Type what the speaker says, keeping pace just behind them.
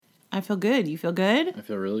I feel good. You feel good? I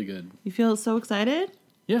feel really good. You feel so excited?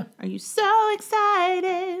 Yeah. Are you so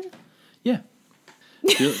excited? Yeah.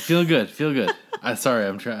 Feel good. Feel good. Sorry,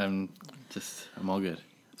 I'm all good.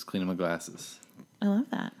 Just cleaning my glasses. I love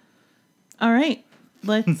that. All right,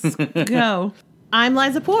 let's go. I'm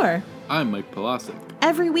Liza Poor. I'm Mike Polasic.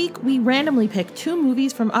 Every week, we randomly pick 2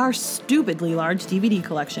 movies from our stupidly large DVD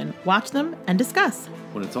collection, watch them, and discuss.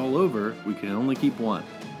 When it's all over, we can only keep one.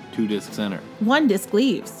 2 discs enter. 1 disc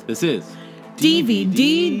leaves. This is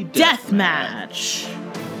DVD Deathmatch.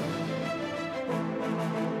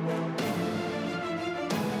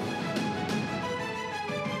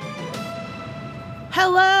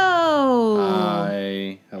 Hello.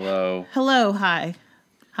 Hi. Hello. Hello. Hi.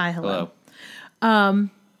 Hi. Hello.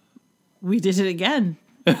 We did it again.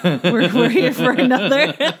 we're here for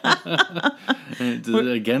another.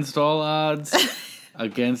 Against all odds,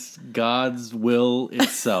 against God's will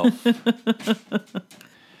itself.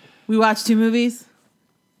 We watched 2 movies.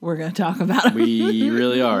 We're going to talk about them. We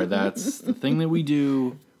really are. That's the thing that we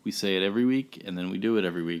do. We say it every week, and then we do it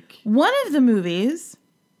every week. One of the movies,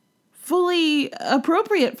 fully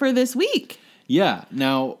appropriate for this week. Yeah.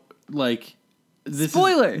 Now, like...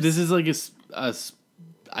 Spoilers. This is like a...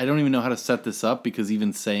 I don't even know how to set this up, because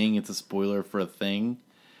even saying it's a spoiler for a thing...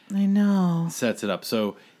 I know. Sets it up.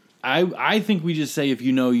 So, I think we just say, if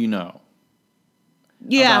you know, you know.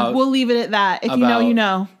 Yeah, we'll leave it at that. If you know, you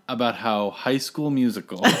know. About how High School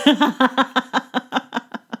Musical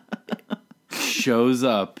shows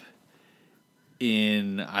up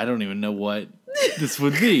in, I don't even know what this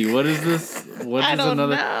would be. What is this? I don't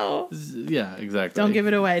know. Yeah, exactly. Don't give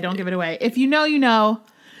it away. Don't give it away. If you know, you know.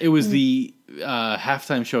 It was the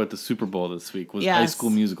halftime show at the Super Bowl this week was High School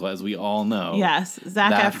Musical, as we all know. Yes,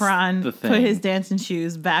 Zac Efron put his dancing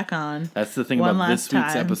shoes back on. That's the thing about this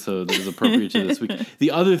week's episode that is appropriate to this week. The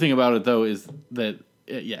other thing about it, though, is that,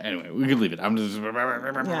 anyway, we could leave it. I'm just...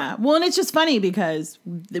 Yeah, well, and it's just funny because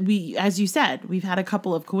we, as you said, we've had a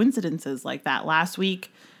couple of coincidences like that. Last week's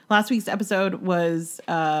episode was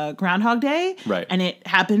Groundhog Day. Right. And it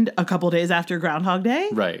happened a couple days after Groundhog Day.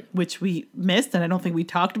 Right. Which we missed, and I don't think we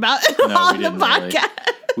talked about on the podcast.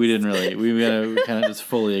 We didn't really. We kind of just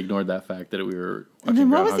fully ignored that fact that we were watching. And then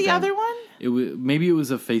what was the other one? Maybe it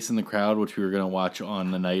was A Face in the Crowd, which we were going to watch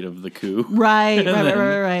on the night of the coup. Right.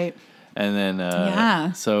 Right. And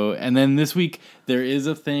then, So, and then this week, there is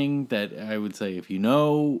a thing that I would say, if you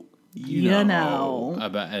know... You know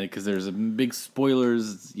about, because there's a big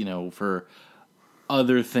spoilers, for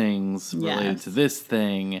other things related to this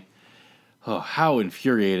thing. Oh, how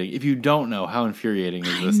infuriating! If you don't know, how infuriating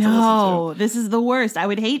is this? To listen to? This is the worst. I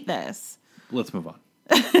would hate this. Let's move on.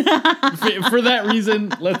 For that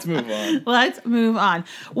reason, let's move on. Let's move on.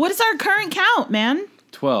 What is our current count, man?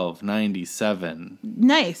 1297.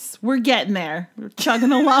 Nice. We're getting there. We're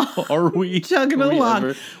chugging along. Are we chugging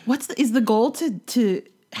along? Is the goal to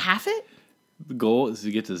half it? The goal is to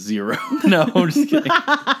get to 0. No, I'm just kidding.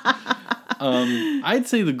 I'd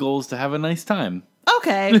say the goal is to have a nice time.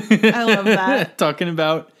 Okay. I love that. Talking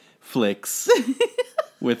about flicks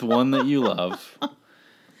with one that you love.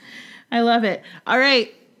 I love it. All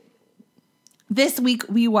right. This week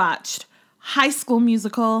we watched High School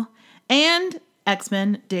Musical and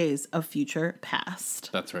X-Men Days of Future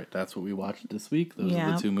Past. That's right. That's what we watched this week. Those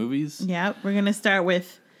are the 2 movies. Yeah. We're going to start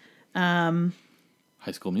with...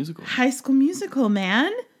 High School Musical. High School Musical,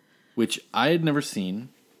 man. Which I had never seen.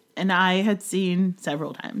 And I had seen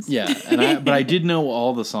several times. Yeah, but I did know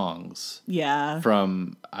all the songs. Yeah.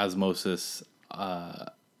 From osmosis,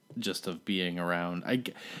 just of being around.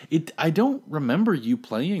 I don't remember you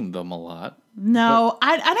playing them a lot. No,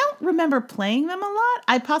 I don't remember playing them a lot.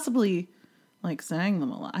 I possibly sang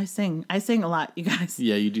them a lot. I sing a lot, you guys.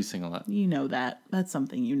 Yeah, you do sing a lot. You know that. That's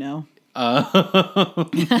something you know.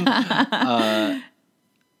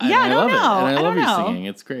 I love it. And I love your singing.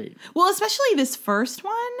 It's great. Well, especially this first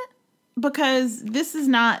one, because this is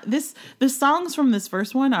not the songs from this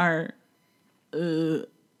first one are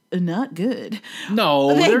not good.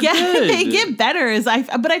 No, they're good. They get better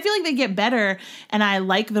but I feel like they get better, and I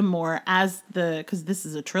like them more because this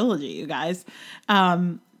is a trilogy, you guys.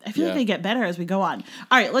 I feel like they get better as we go on.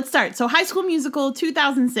 All right, let's start. So High School Musical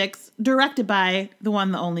 2006, directed by the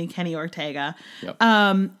one, the only Kenny Ortega. Yep.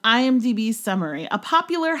 IMDb's summary. A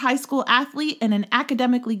popular high school athlete and an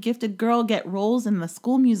academically gifted girl get roles in the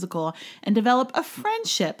school musical and develop a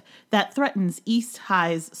friendship that threatens East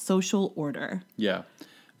High's social order. Yeah.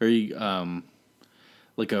 Very,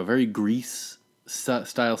 like a very Grease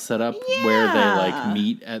style setup where they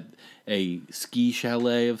meet at a ski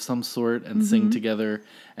chalet of some sort and sing together,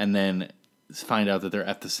 and then find out that they're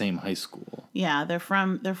at the same high school. Yeah, they're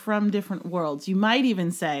from different worlds. You might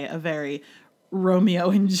even say a very Romeo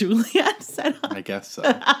and Juliet setup. I guess so.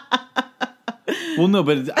 Well, no,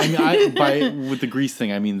 but with the Grease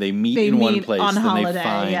thing, I mean, they meet in one place, on then holiday, they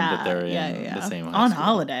find that they're in the same high on school.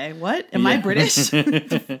 holiday. What? Am I British?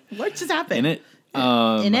 What just happened? In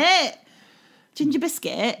it. Ginger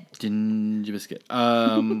biscuit.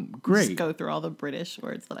 Great. Just go through all the British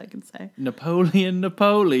words that I can say. Napoleon.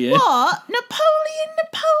 What?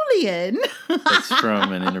 Napoleon. That's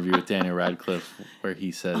from an interview with Daniel Radcliffe where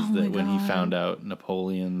he says that when he found out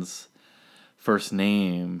Napoleon's last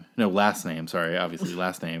name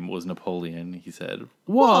was Napoleon, he said,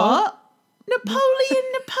 "What?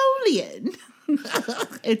 Napoleon."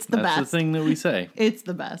 It's the best. That's the thing that we say. It's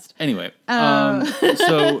the best. Anyway,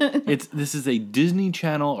 so this is a Disney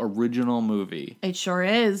Channel original movie. It sure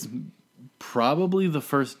is. Probably the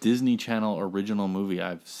first Disney Channel original movie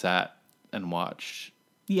I've sat and watched.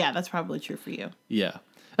 Yeah, that's probably true for you. Yeah.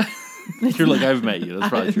 You're like, I've met you. That's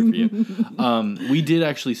probably true for you. We did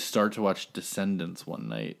actually start to watch Descendants one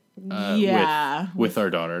night. With our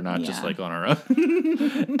daughter, not just like on our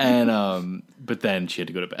own. And but then she had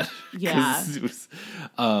to go to bed. Yeah. It was,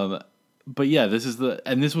 but yeah, this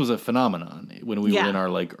was a phenomenon when we were in our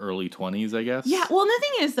like early 20s, I guess. Yeah. Well, and the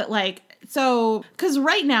thing is that because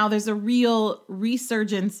right now there's a real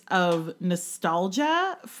resurgence of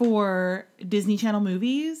nostalgia for Disney Channel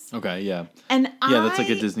movies. Okay. Yeah. And that's like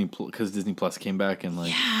a Disney because Disney Plus came back and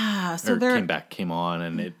like came on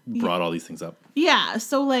and it brought all these things up. Yeah.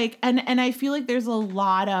 So like and I feel like there's a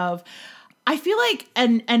lot of I feel like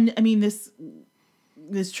and I mean this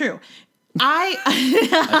is true. I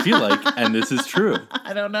feel like, and this is true.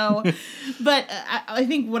 I don't know, but I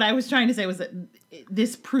think what I was trying to say was that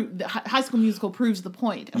High School Musical proves the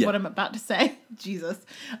point of what I'm about to say. Jesus,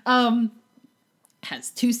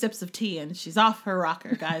 has 2 sips of tea and she's off her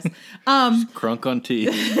rocker, guys. Crunk on tea.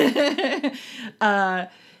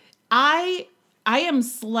 I am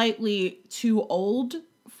slightly too old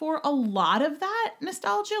for a lot of that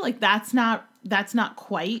nostalgia. Like that's not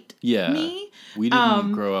quite me. We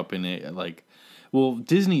didn't grow up in it.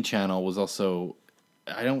 Disney Channel was also,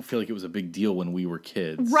 I don't feel like it was a big deal when we were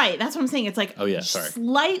kids. Right. That's what I'm saying. It's like, sorry.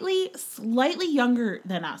 slightly younger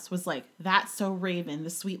than us was like, That's So Raven, The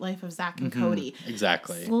Sweet Life of Zack and Cody.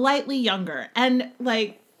 Exactly. Slightly younger. And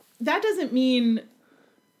like, that doesn't mean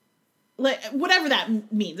like whatever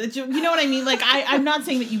that means. You know what I mean? Like I'm not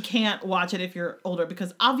saying that you can't watch it if you're older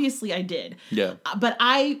because obviously I did. Yeah. But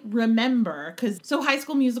I remember so High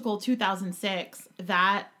School Musical 2006,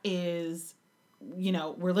 that is,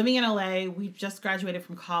 we're living in LA. We've just graduated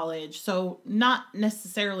from college. So not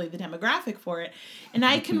necessarily the demographic for it. And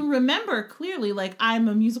I can remember clearly, like I'm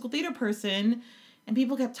a musical theater person and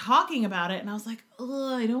people kept talking about it. And I was like,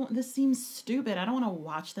 this seems stupid. I don't want to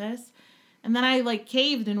watch this. And then I like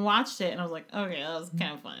caved and watched it and I was like, okay, that was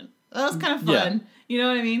kind of fun. Yeah. You know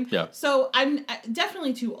what I mean? Yeah. So I'm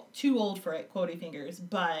definitely too old for it, quotey fingers,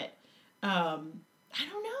 but I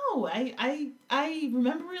don't know. I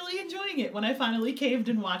remember really enjoying it when I finally caved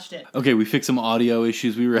and watched it. Okay, we fixed some audio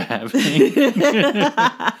issues we were having.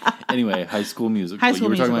 Anyway, High School Musical. You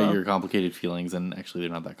were talking about your complicated feelings, and actually they're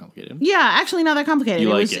not that complicated. Yeah, actually not that complicated.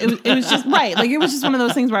 It was just right. Like it was just one of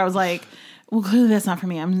those things where I was like, well, clearly that's not for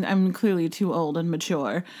me. I'm clearly too old and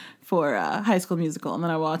mature for High School Musical. And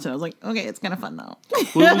then I watched it. I was like, okay, it's kind of fun though.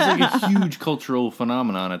 Well, it was like a huge cultural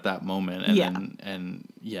phenomenon at that moment.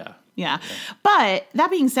 And Yeah. But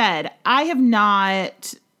that being said, I have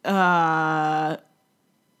not, I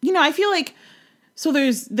feel like, so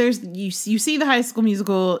there's you see the High School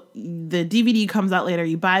Musical, the DVD comes out later,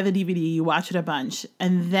 you buy the DVD, you watch it a bunch,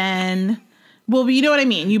 and then, well, you know what I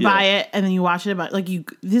mean? You buy it and then you watch it a bunch.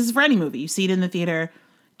 This is for any movie. You see it in the theater,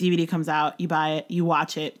 DVD comes out, you buy it, you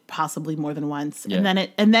watch it possibly more than once, and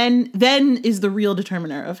then is the real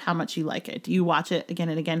determiner of how much you like it. Do you watch it again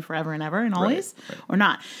and again, forever and ever and always, or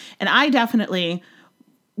not? And I definitely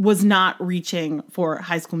was not reaching for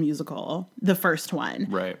High School Musical, the first one.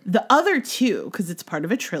 Right. The other two, because it's part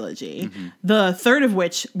of a trilogy, the third of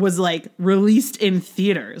which was like released in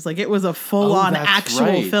theaters. Like it was a full-on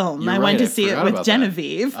actual film. I went to see it with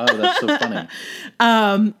Genevieve. Oh, that's so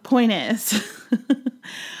funny. Point is,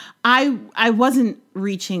 I wasn't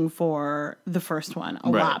reaching for the first one a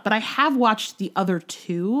lot, but I have watched the other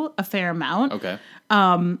two a fair amount. Okay.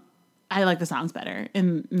 I like the songs better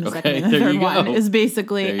in the second and the third one is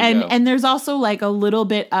basically, and there's also like a little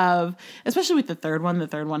bit of, especially with the third one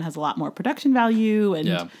has a lot more production value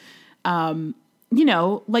and,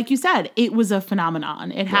 like you said, it was a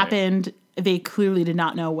phenomenon. It happened. They clearly did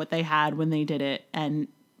not know what they had when they did it. And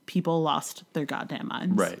people lost their goddamn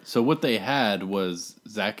minds. Right. So what they had was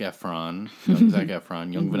Zac Efron,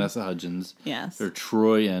 young Vanessa Hudgens. Yes. They're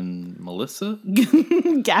Troy and Melissa?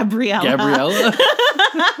 Gabriella.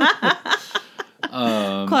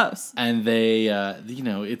 Close. And they,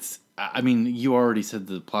 it's, I mean, you already said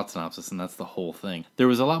the plot synopsis, and that's the whole thing. There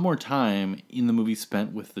was a lot more time in the movie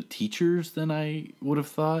spent with the teachers than I would have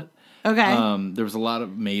thought. Okay. There was a lot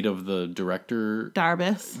made of the director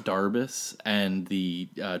Darbus and the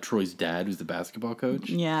Troy's dad, who's the basketball coach.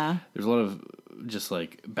 Yeah. There's a lot of just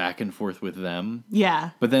like back and forth with them. Yeah.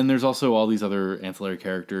 But then there's also all these other ancillary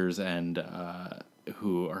characters and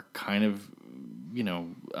who are kind of,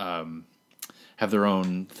 have their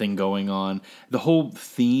own thing going on. The whole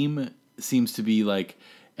theme seems to be like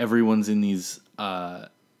everyone's in these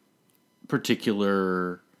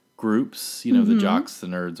particular groups, the jocks, the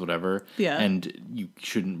nerds, whatever. Yeah. And you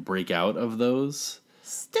shouldn't break out of those.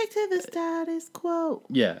 Stick to the status quo.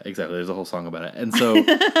 Yeah, exactly. There's a whole song about it. And so,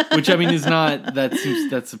 which I mean is not,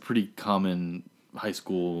 that's a pretty common high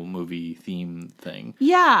school movie theme thing.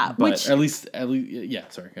 Yeah. But at least, yeah,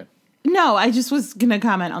 sorry, go ahead. No, I just was going to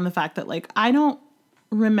comment on the fact that, like, I don't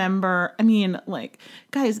remember, I mean, like,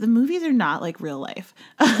 guys, the movies are not like real life.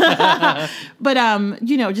 But,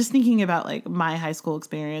 just thinking about like my high school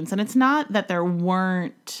experience, and it's not that there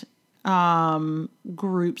weren't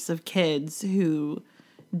groups of kids who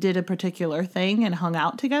did a particular thing and hung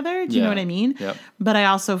out together. Do you know what I mean? Yep. But I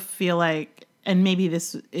also feel like, and maybe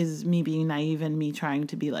this is me being naive and me trying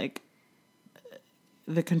to be like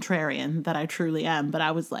the contrarian that I truly am, but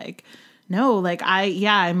I was like, no, like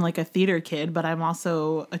I'm like a theater kid, but I'm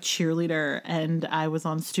also a cheerleader and I was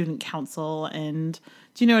on student council and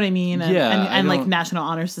do you know what I mean? And, yeah. And like National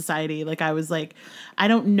Honor Society. Like I was like, I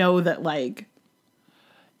don't know that like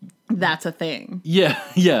that's a thing. Yeah,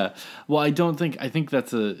 yeah. Well, I think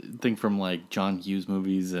that's a thing from like John Hughes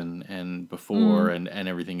movies and before and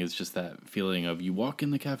everything is just that feeling of you walk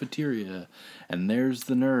in the cafeteria and there's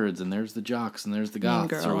the nerds and there's the jocks and there's the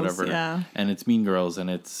goths or whatever. Yeah. And it's Mean Girls and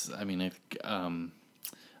it's, I mean, I think a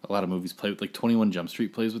lot of movies play with, like 21 Jump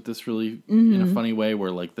Street plays with this really in a funny way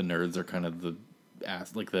where like the nerds are kind of the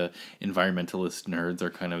like the environmentalist nerds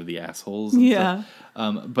are kind of the assholes. And stuff.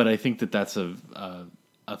 But I think that's a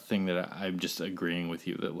thing that I'm just agreeing with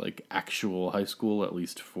you that like actual high school, at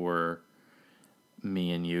least for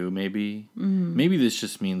me and you, maybe this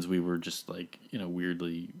just means we were just like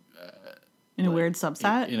weirdly in a weird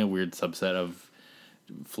subset in a weird subset of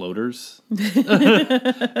floaters.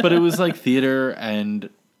 But it was like theater, and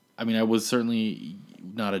I mean I was certainly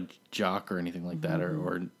not a jock or anything like that,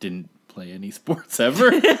 or didn't play any sports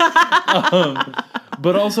ever.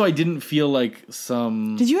 But also I didn't feel like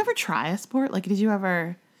some... Did you ever try a sport? Like, did you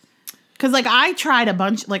ever... Because, like, I tried a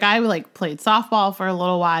bunch... Like, I, like, played softball for a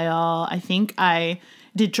little while. I think I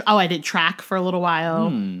did... I did track for a little while.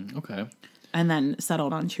 Okay. And then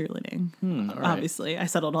settled on cheerleading. All right. Obviously. I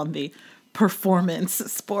settled on the performance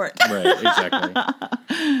sport. Right, exactly.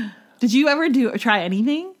 Did you ever try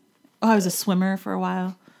anything? Oh, I was a swimmer for a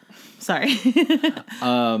while. Sorry.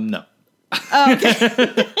 No. Oh,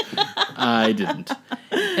 okay. I didn't.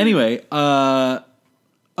 Anyway, I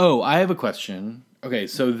have a question. Okay,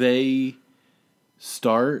 so they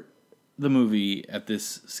start the movie at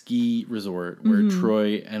this ski resort where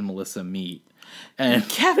Troy and Melissa meet. And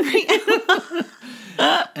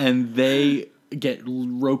and they get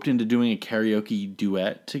roped into doing a karaoke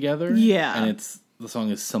duet together. Yeah. And the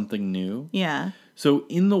song is Something New. Yeah. So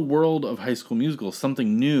in the world of High School Musical,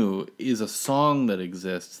 Something New is a song that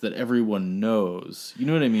exists that everyone knows. You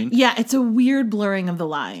know what I mean? Yeah, it's a weird blurring of the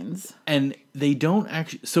lines. And they don't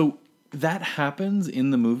actually... So that happens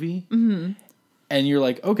in the movie. Mm-hmm. And you're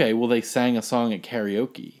like, okay, well, they sang a song at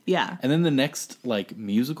karaoke. Yeah. And then the next, like,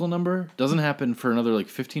 musical number doesn't happen for another, like,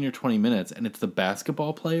 15 or 20 minutes. And it's the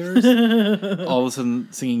basketball players all of a sudden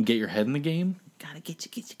singing Get Your Head in the Game. Gotta get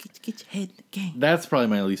your head in the game. That's probably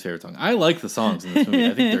my least favorite song. I like the songs in this movie.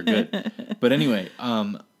 I think they're good. But anyway,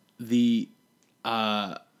 what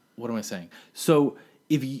am I saying? So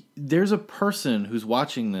if there's a person who's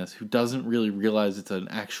watching this who doesn't really realize it's an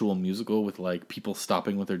actual musical with like people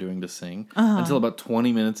stopping what they're doing to sing until about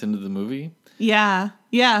 20 minutes into the movie. Yeah.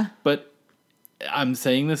 Yeah. But I'm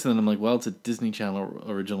saying this and then I'm like, well, it's a Disney Channel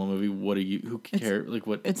original movie. Who cares? Like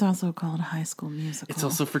what? It's also called High School Musical. It's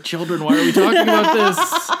also for children. Why are we talking about this?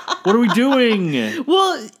 What are we doing?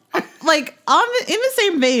 Well, like in the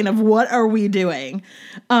same vein of what are we doing?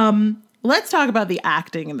 Let's talk about the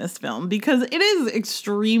acting in this film because it is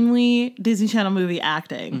extremely Disney Channel movie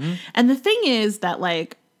acting. Mm-hmm. And the thing is that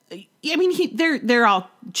like, I mean, they're all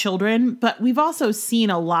children, but we've also seen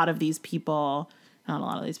a lot of these people not a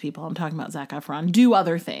lot of these people, I'm talking about Zac Efron, do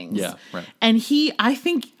other things. Yeah, right. And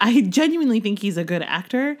I genuinely think he's a good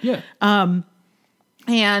actor. Yeah.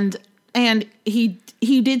 And he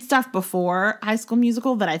did stuff before High School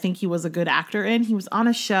Musical that I think he was a good actor in. He was on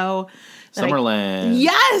a show. Summerland.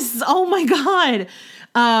 Yes. Oh my God.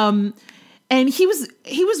 And he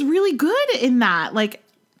was really good in that, like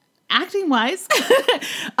acting wise.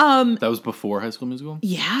 That was before High School Musical?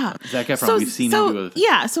 Yeah. Zac Efron, we've seen him do other things.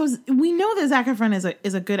 Yeah, so we know that Zac Efron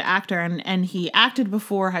is a good actor, and he acted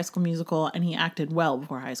before High School Musical, and he acted well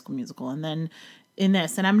before High School Musical, and then in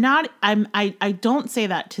this. And I don't say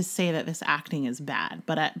that to say that this acting is bad,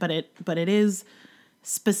 but it is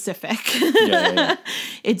specific. Yeah.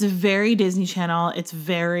 It's very Disney Channel. It's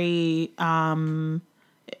very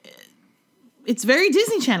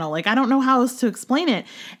Disney Channel. Like, I don't know how else to explain it.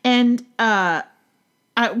 And what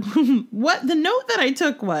the note that I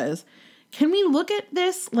took was, can we look at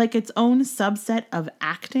this like its own subset of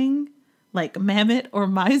acting, like Mamet or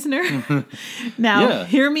Meisner? Now,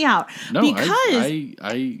 hear me out. No, because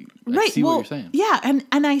I see what you're saying. Yeah, and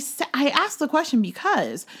I asked the question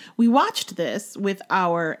because we watched this with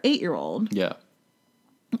our 8-year-old. Yeah.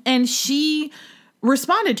 And she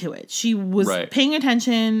responded to it. She was paying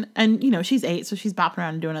attention, and she's 8, so she's bopping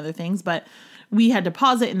around and doing other things, but we had to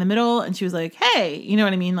pause it in the middle, and she was like, hey, you know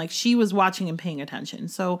what I mean? Like, she was watching and paying attention.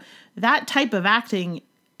 So that type of acting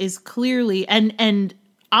is clearly, and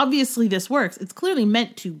obviously this works, it's clearly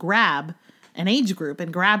meant to grab an age group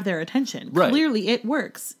and grab their attention. Right. Clearly it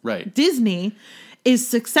works. Right. Disney is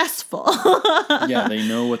successful. Yeah, they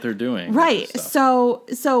know what they're doing. Right. So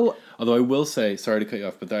although I will say, sorry to cut you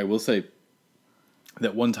off, but I will say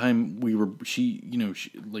that one time we were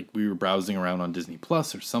browsing around on Disney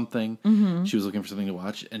Plus or something. Mm-hmm. She was looking for something to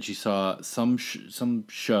watch, and she saw some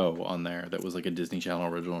show on there that was like a Disney Channel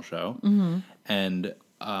original show. Mm-hmm. And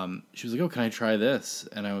she was like, "Oh, can I try this?"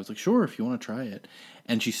 And I was like, "Sure, if you want to try it."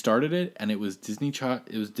 And she started it, and it was Disney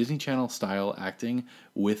Channel style acting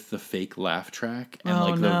with the fake laugh track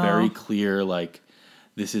and the very clear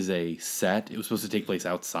this is a set. It was supposed to take place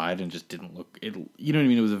outside and just didn't look it. You know what I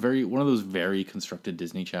mean? It was one of those very constructed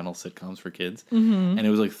Disney Channel sitcoms for kids. Mm-hmm. And it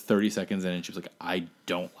was like 30 seconds in, and she was like, "I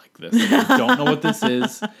don't like this. I don't know what this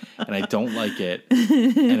is, and I don't like it,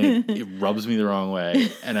 and it rubs me the wrong way."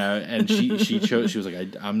 And she chose. She was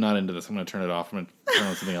like, "I'm not into this. I'm going to turn it off. I'm going to turn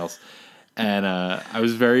on something else." And I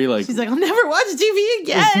was very she's like, "I'll never watch TV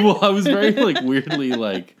again." Well, I was very weirdly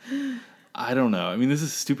I don't know. I mean, this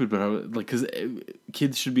is stupid, but I was because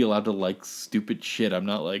kids should be allowed to like stupid shit. I'm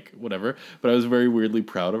not whatever, but I was very weirdly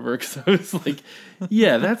proud of her because I was like,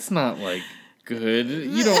 yeah, that's not good.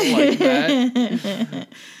 You don't like that.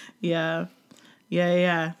 Yeah.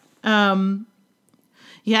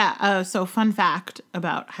 So fun fact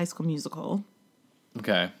about High School Musical.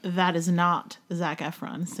 Okay. That is not Zac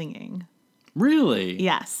Efron singing. Really?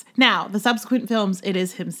 Yes. Now, the subsequent films, it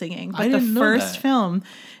is him singing. But I didn't the first film,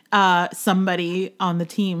 somebody on the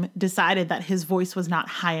team decided that his voice was not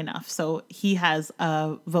high enough. So he has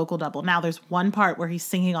a vocal double. Now, there's one part where he's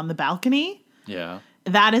singing on the balcony. Yeah.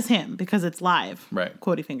 That is him because it's live. Right.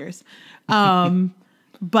 Quotey fingers.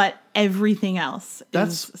 But everything else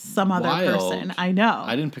is some other person. I know.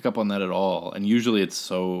 I didn't pick up on that at all. And usually it's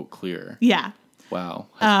so clear. Yeah. Wow.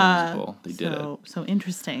 High School Musical. They did it. So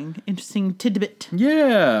interesting. Interesting tidbit.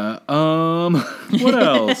 Yeah. What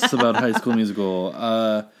else about High School Musical?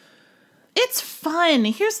 It's fun.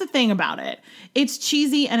 Here's the thing about it. It's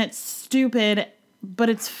cheesy and it's stupid, but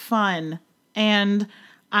it's fun. And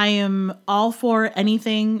I am all for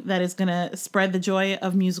anything that is going to spread the joy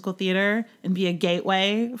of musical theater and be a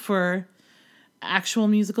gateway for actual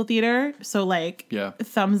musical theater. So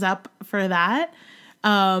thumbs up for that.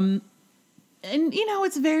 And,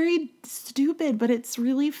 it's very stupid, but it's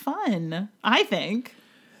really fun, I think.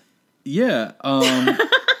 Yeah.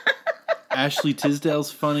 Ashley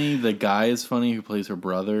Tisdale's funny. The guy is funny who plays her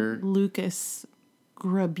brother. Lucas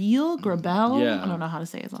Grabel? Yeah. I don't know how to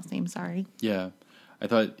say his last name, sorry. Yeah. I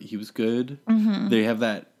thought he was good. Mm-hmm. They have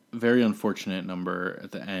that very unfortunate number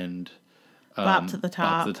at the end. Bop to the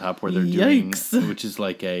Top. Bop to the Top, where they're doing, which is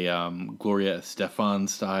like a Gloria Estefan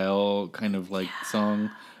style kind of song.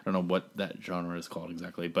 I don't know what that genre is called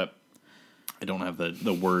exactly, but I don't have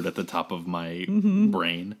the word at the top of my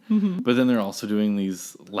brain. Mm-hmm. But then they're also doing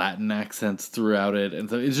these Latin accents throughout it, and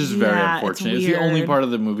so it's just very unfortunate. It's the only part of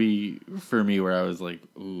the movie for me where I was like,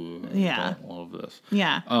 "Ooh, I don't love this."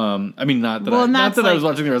 Yeah. I mean, not that I was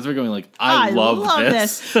watching the rest of it going I love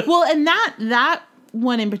this. Well, and that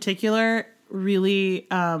one in particular really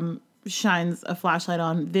shines a flashlight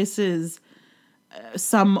on. This is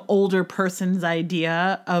some older person's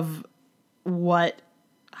idea of what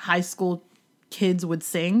high school kids would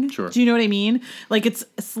sing. Sure. Do you know what I mean? Like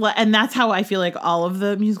and that's how I feel like all of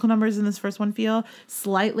the musical numbers in this first one feel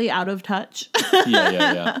slightly out of touch.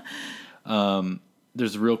 Yeah.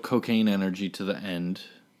 There's real cocaine energy to the end.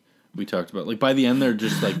 We talked about, like, by the end they're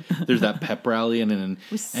just like there's that pep rally and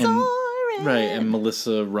right, and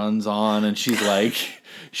Melissa runs on and she's like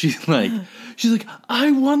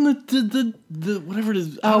I won the whatever it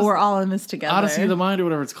is. We're all in this together. Odyssey of the Mind or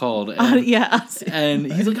whatever it's called. And, and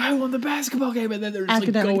he's like, I won the basketball game, and then they're just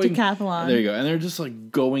academic like decathlon. There you go. And they're just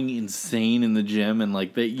like going insane in the gym, and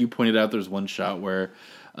like you pointed out, there's one shot where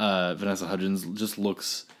Vanessa Hudgens just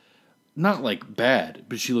looks not like bad,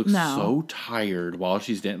 but she looks so tired while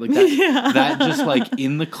she's dancing. Like that, that just like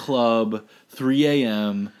in the club, 3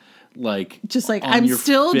 a.m., like just like I'm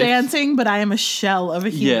still dancing, but I am a shell of a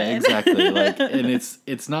human. Yeah, exactly. Like, and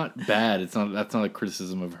it's not bad. That's not a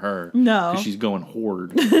criticism of her. No, because she's going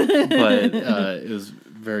horde. But it was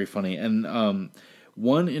very funny. And I'll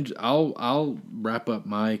wrap up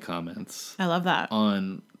my comments. I love that.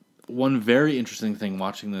 On one very interesting thing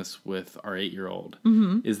watching this with our 8-year-old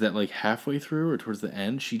is that like halfway through or towards the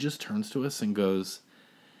end, she just turns to us and goes,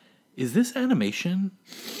 "Is this animation?"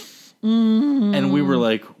 Mm. And we were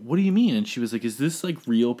like, "What do you mean?" And she was like, "Is this like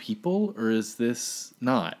real people or is this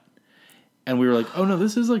not?" And we were like, "Oh no,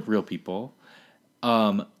 this is like real people,"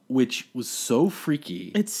 which was so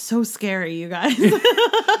freaky. It's so scary, you guys.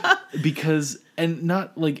 because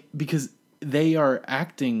they are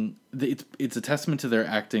acting. It's a testament to their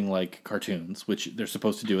acting like cartoons, which they're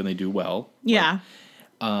supposed to do, and they do well. Yeah.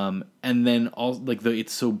 And then all like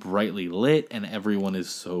it's so brightly lit, and everyone is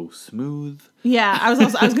so smooth. Yeah, I was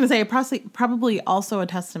going to say probably also a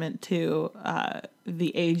testament to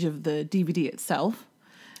the age of the DVD itself.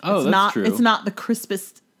 Oh, that's true. It's not the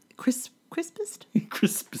crispest.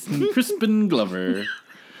 Crispin Glover.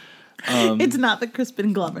 It's not the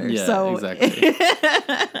Crispin Glover. Yeah, so. Exactly.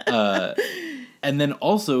 And then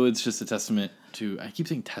also it's just a testament to, I keep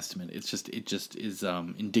saying testament. It just is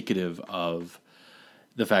indicative of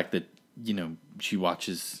the fact that, you know, she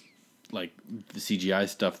watches like the CGI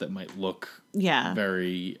stuff that might look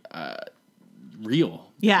very real.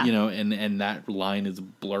 Yeah. You know, and that line is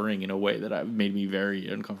blurring in a way that made me very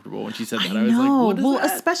uncomfortable when she said that. I was like, what is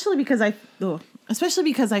that? Especially because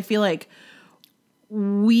I feel like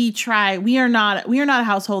we are not a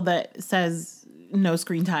household that says no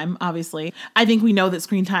screen time, obviously. I think we know that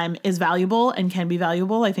screen time is valuable and can be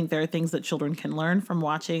valuable. I think there are things that children can learn from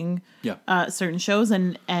watching certain shows,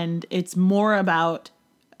 and it's more about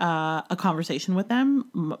a conversation with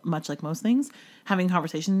them, much like most things, having a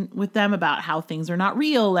conversation with them about how things are not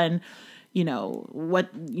real and what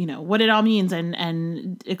it all means,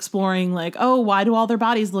 and exploring like, oh, why do all their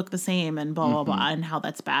bodies look the same, and blah blah blah, and how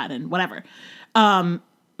that's bad and whatever.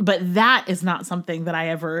 But that is not something that I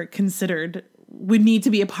ever considered would need to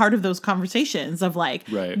be a part of those conversations of like,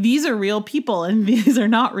 these are real people and these are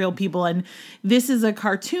not real people. And this is a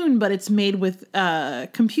cartoon, but it's made with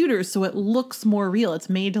computers. So it looks more real. It's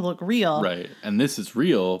made to look real. Right. And this is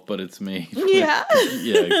real, but it's made. Yeah.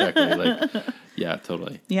 Yeah, exactly. Like, yeah,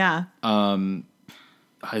 totally. Yeah.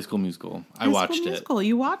 High School Musical. I watched it.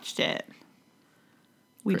 You watched it.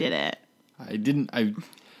 We did it.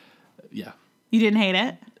 Yeah. You didn't hate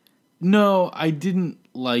it? No, I didn't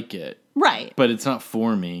like it. Right. But it's not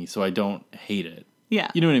for me, so I don't hate it.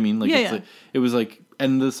 Yeah. You know what I mean? Like, like, it was like,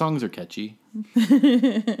 and the songs are catchy.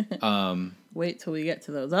 Wait till we get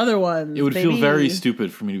to those other ones. It would feel very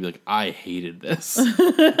stupid for me to be like, I hated this.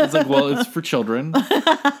 It's like, well, it's for children.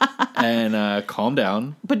 And calm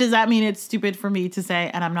down. But does that mean it's stupid for me to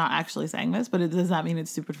say, and I'm not actually saying this, but does that mean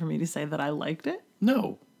it's stupid for me to say that I liked it?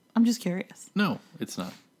 No. I'm just curious. No, it's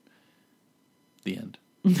not. The end.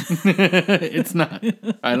 It's not.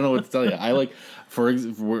 I don't know what to tell you. I like,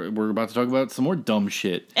 we're about to talk about some more dumb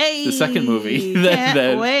shit. Hey, the second movie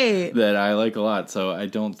that I like a lot. So I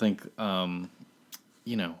don't think, everyone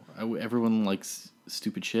likes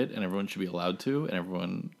stupid shit, and everyone should be allowed to, and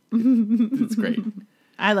everyone, it's great.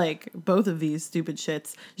 I like both of these stupid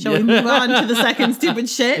shits. Shall we move on to the second stupid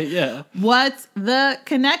shit? Yeah. What's the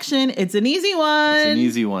connection? It's an easy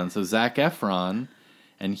one. So Zac Efron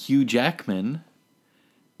and Hugh Jackman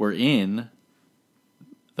were in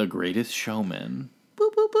The Greatest Showman.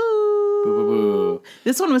 Boo, boo, boo. Boo, boo, boo.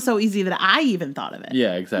 This one was so easy that I even thought of it.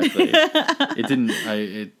 Yeah, exactly. It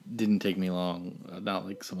didn't take me long, not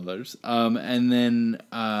like some others. And then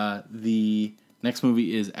the next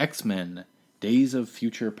movie is X-Men: Days of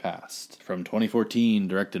Future Past from 2014,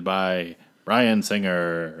 directed by Bryan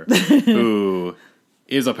Singer, who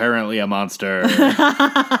is apparently a monster.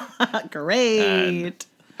 Great. And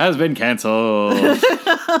has been canceled.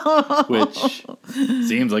 Which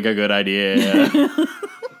seems like a good idea.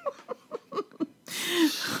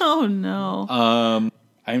 Oh, no.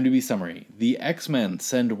 IMDb summary. The X-Men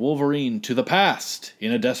send Wolverine to the past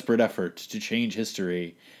in a desperate effort to change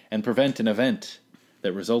history and prevent an event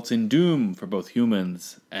that results in doom for both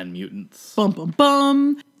humans and mutants. Bum, bum,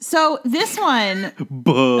 bum. So this one...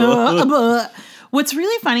 What's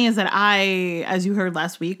really funny is that I, as you heard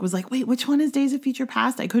last week, was like, wait, which one is Days of Future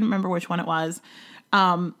Past? I couldn't remember which one it was.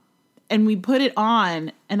 And we put it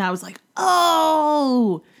on, and I was like,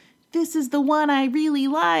 oh... this is the one I really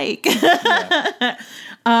like. Yeah.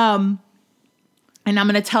 And I'm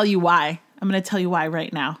going to tell you why. I'm going to tell you why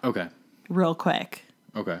right now. Okay. Real quick.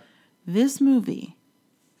 Okay. This movie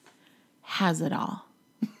has it all.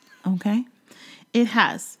 Okay? It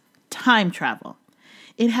has time travel.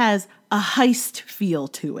 It has a heist feel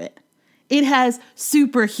to it. It has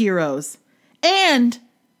superheroes. And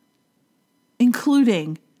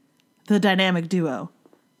including the dynamic duo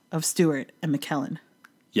of Stewart and McKellen.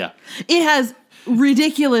 Yeah. It has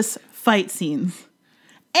ridiculous fight scenes.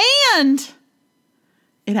 And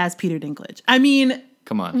it has Peter Dinklage. I mean,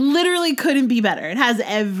 come on. Literally couldn't be better. It has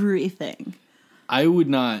everything. I would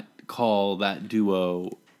not call that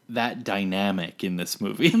duo that dynamic in this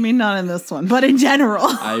movie. I mean, not in this one, but in general.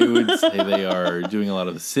 I would say they are doing a lot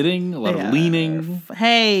of the sitting, a lot of leaning.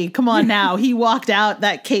 Hey, come on now. He walked out,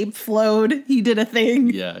 that cape flowed. He did a thing.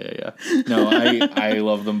 Yeah. No, I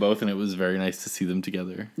love them both, and it was very nice to see them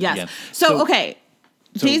together. Yes. Again. So,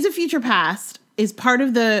 Days of Future Past is part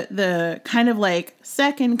of the kind of like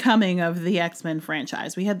second coming of the X-Men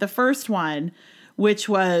franchise. We had the first one, which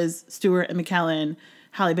was Stewart and McKellen,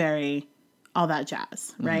 Halle Berry, all that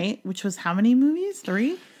jazz, right? Which was how many movies?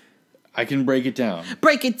 3? I can break it down.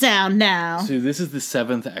 Break it down now. So this is the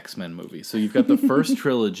 7th X-Men movie. So you've got the first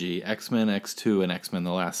trilogy, X-Men X2 and X-Men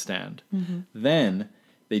The Last Stand. Mm-hmm. Then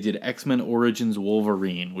they did X-Men Origins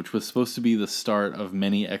Wolverine, which was supposed to be the start of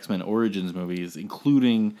many X-Men Origins movies,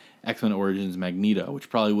 including X-Men Origins Magneto, which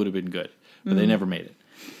probably would have been good, but they never made it.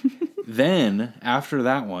 Then, after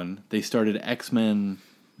that one, they started X-Men,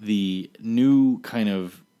 the new kind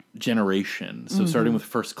of generation. So starting with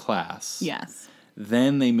First Class. Yes.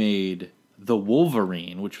 Then they made The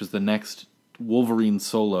Wolverine, which was the next Wolverine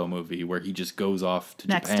solo movie where he just goes off to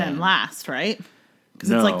Next Japan. and last, right?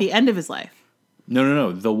 Because it's like the end of his life.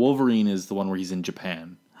 No. The Wolverine is the one where he's in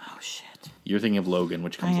Japan. Oh, shit. You're thinking of Logan,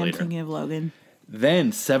 which comes later. I am thinking of Logan.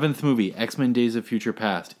 Then, 7th movie, X-Men Days of Future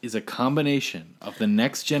Past, is a combination of the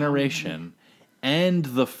next generation and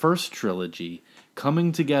the first trilogy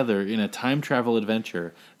coming together in a time travel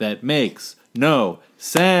adventure that makes no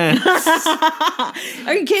sense.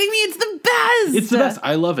 Are you kidding me? It's the best. It's the best.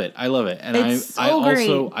 I love it. And it's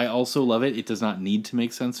great. I also love it. It does not need to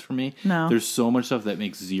make sense for me. No. There's so much stuff that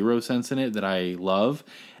makes zero sense in it that I love.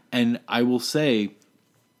 And I will say,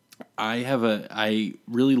 I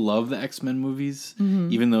really love the X-Men movies,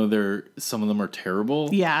 even though some of them are terrible.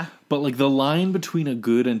 Yeah. But like the line between a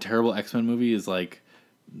good and terrible X-Men movie is like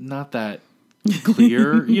not that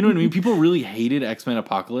clear. You know what I mean? People really hated X-Men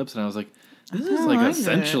Apocalypse, and I was like, this is like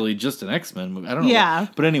essentially just an X-Men movie. I don't know. Yeah.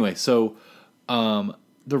 But anyway, so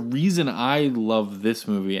the reason I love this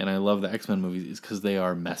movie and I love the X-Men movies is because they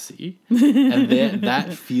are messy. And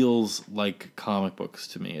that feels like comic books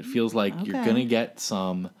to me. It feels like you're going to get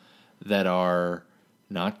some that are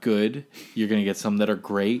not good. You're going to get some that are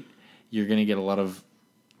great. You're going to get a lot of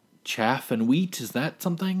chaff and wheat. Is that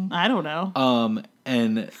something? I don't know.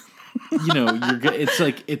 And you know,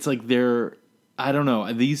 it's like they're, I don't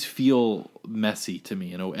know. These feel messy to me,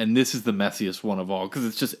 you know, and this is the messiest one of all because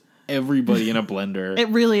it's just everybody in a blender. It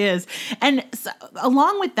really is. And so,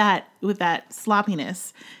 along with that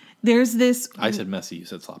sloppiness, there's this. I said messy. You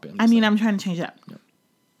said sloppy. I'm trying to change it up. Yep.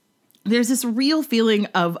 There's this real feeling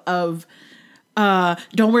of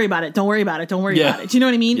don't worry about it. Don't worry about it. Don't worry about it. Do you know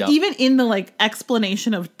what I mean? Yeah. Even in the like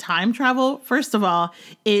explanation of time travel, first of all,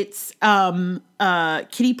 it's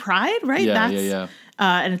Kitty Pryde, right? Yeah.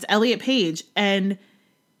 And it's Elliot Page, and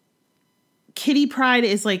Kitty Pryde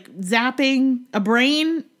is like zapping a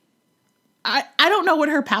brain. I don't know what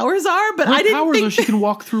her powers are, but I didn't think she can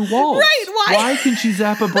walk through walls. Right? Why can she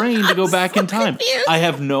zap a brain to go back in time? Confused. I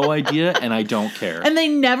have no idea, and I don't care. And they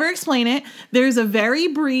never explain it. There's a very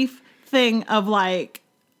brief thing of like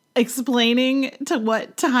explaining to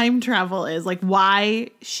what time travel is, like why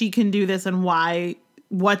she can do this and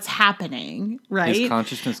what's happening, right? His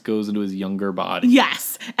consciousness goes into his younger body.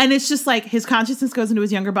 Yes. And it's just like his consciousness goes into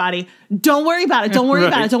his younger body. Don't worry about it. Don't worry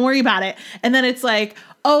about it. Don't worry about it. And then it's like,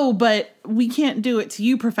 oh, but we can't do it to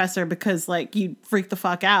you, Professor, because like you freak the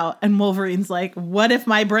fuck out. And Wolverine's like, what if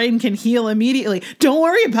my brain can heal immediately? Don't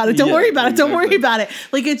worry about it. Don't worry about it. Don't worry about it.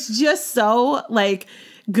 Like, it's just so like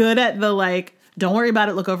good at the like, don't worry about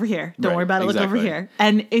it. Look over here. Don't worry about it. Look over here.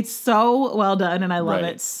 And it's so well done. And I love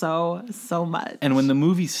it so, so much. And when the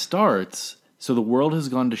movie starts, so the world has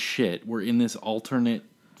gone to shit. We're in this alternate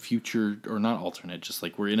future, or not alternate, just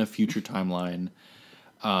like we're in a future timeline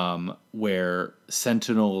where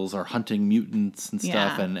Sentinels are hunting mutants and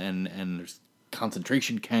stuff, and there's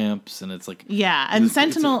concentration camps, and it's like and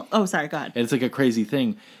Sentinel. Sorry, go ahead. It's like a crazy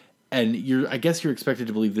thing, and I guess you're expected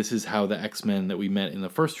to believe this is how the X-Men that we met in the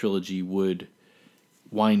first trilogy would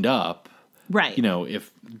wind up, right? You know,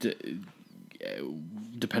 if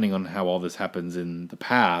depending on how all this happens in the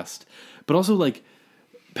past, but also like.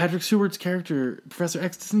 Patrick Stewart's character, Professor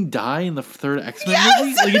X, doesn't he die in the third X-Men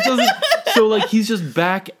movie? Like, it doesn't. So, like, he's just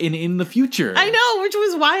back in the future. I know, which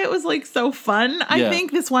was why it was, like, so fun. I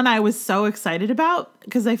think this one I was so excited about,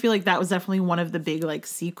 because I feel like that was definitely one of the big, like,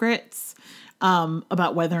 secrets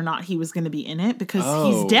about whether or not he was going to be in it, because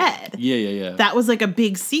he's dead. Yeah. That was, like, a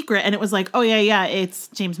big secret, and it was like, oh, yeah, it's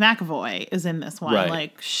James McAvoy is in this one. Right.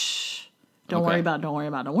 Like, shh. Don't worry about it.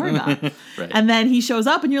 Right. And then he shows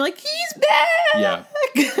up and you're like, he's back.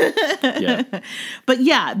 Yeah. But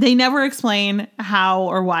yeah, they never explain how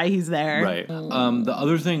or why he's there. Right. The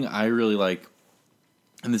other thing I really like,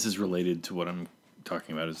 and this is related to what I'm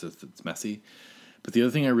talking about, is that it's messy. But the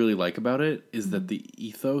other thing I really like about it is that the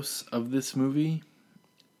ethos of this movie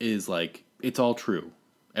is like, it's all true.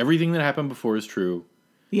 Everything that happened before is true.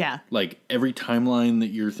 Yeah. Like, every timeline that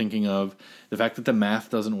you're thinking of, the fact that the math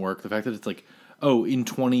doesn't work, the fact that it's like, oh, in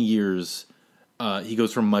 20 years, he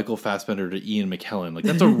goes from Michael Fassbender to Ian McKellen. Like,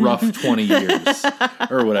 that's a rough 20 years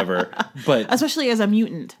or whatever. But especially as a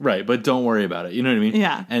mutant. Right, but don't worry about it. You know what I mean?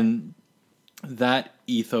 Yeah. And that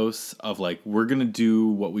ethos of, like, we're going to do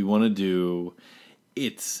what we want to do,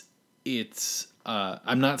 it's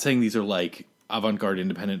I'm not saying these are, like, avant-garde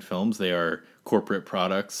independent films. They are corporate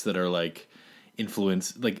products that are, like,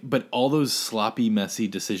 influence, like, but all those sloppy, messy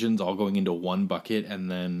decisions all going into one bucket and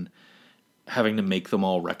then having to make them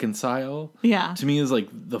all reconcile. Yeah. To me is like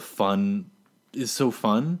the fun is so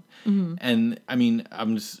fun. Mm-hmm. And I mean,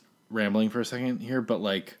 I'm just rambling for a second here, but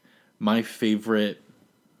like my favorite,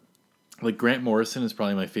 like Grant Morrison is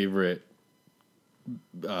probably my favorite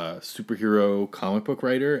superhero comic book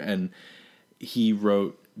writer. And he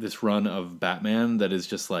wrote this run of Batman that is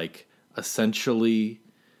just like essentially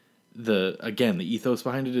the ethos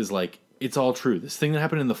behind it is like, it's all true. This thing that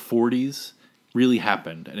happened in the 40s really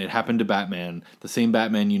happened, and it happened to Batman, the same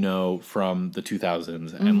Batman you know from the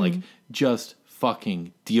 2000s, and like, just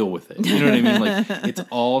fucking deal with it. You know what I mean? Like, it's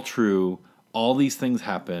all true. All these things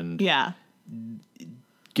happened. Yeah.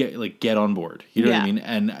 Get on board. You know what I mean?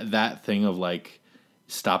 And that thing of like,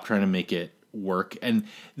 stop trying to make it work. And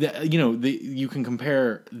you can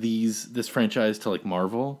compare this franchise to like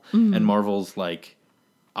Marvel, and Marvel's like,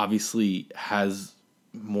 obviously has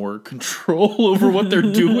more control over what they're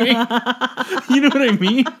doing. You know what I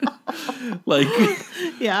mean? Like,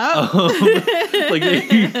 yeah.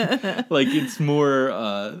 Like it's more,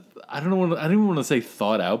 I don't even want to say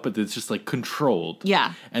thought out, but it's just like controlled.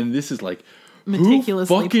 Yeah. And this is like,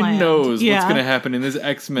 meticulously who fucking planned. knows what's going to happen in this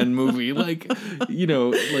X-Men movie? Like, I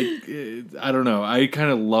don't know. I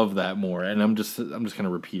kind of love that more. And I'm just kind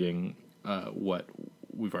of repeating what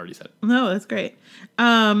we've already said. No, that's great.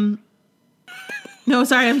 No,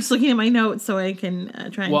 sorry, I'm just looking at my notes so I can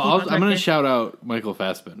try and I'm going to shout out Michael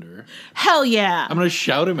Fassbender. Hell yeah. I'm going to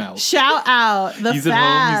shout him out. Shout out the He's at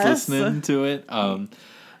home, he's listening to it.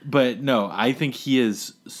 But no, I think he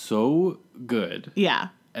is so good. Yeah.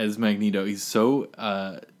 As Magneto. He's so,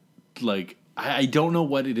 I don't know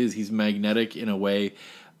what it is. He's magnetic in a way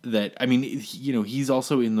that, I mean, he's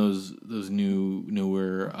also in those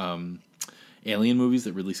newer Alien movies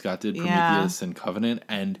that Ridley Scott did, Prometheus and Covenant,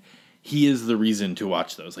 and he is the reason to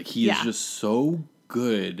watch those. Like, he is just so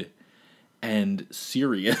good and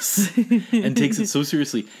serious and takes it so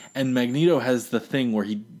seriously. And Magneto has the thing where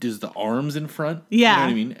he does the arms in front. Yeah. You know what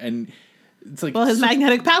I mean? And it's like, well, his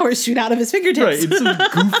magnetic powers shoot out of his fingertips. Right. It's some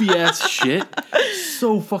goofy ass shit.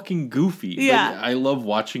 So fucking goofy. Yeah. But I love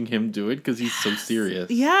watching him do it because he's so serious.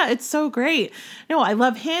 Yeah, it's so great. No, I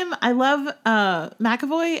love him. I love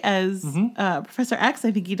McAvoy as Professor X.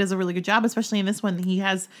 I think he does a really good job, especially in this one.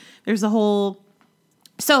 There's a whole...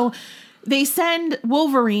 So they send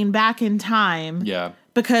Wolverine back in time. Yeah.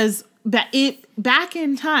 Because back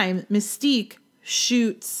in time, Mystique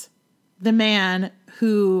shoots the man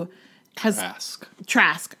who...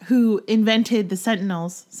 Trask, who invented the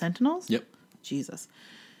Sentinels. Sentinels? Yep. Jesus.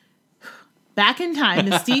 Back in time,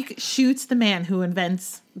 Mystique shoots the man who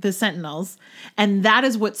invents the Sentinels, and that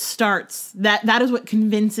is what starts, that is what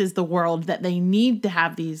convinces the world that they need to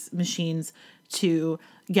have these machines to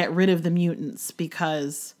get rid of the mutants,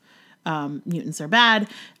 because mutants are bad.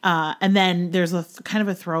 And then there's a kind of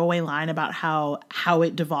a throwaway line about how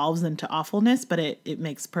it devolves into awfulness, but it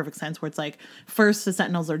makes perfect sense, where it's like, first the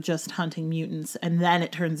Sentinels are just hunting mutants, and then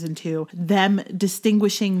it turns into them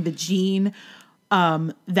distinguishing the gene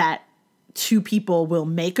that two people will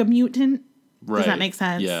make a mutant. Right. Does that make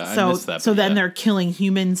sense? Yeah, I missed that. So then they're killing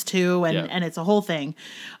humans too, and it's a whole thing.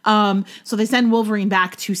 So they send Wolverine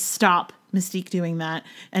back to stop Mystique doing that,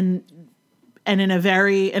 and in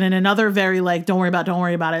another very like, don't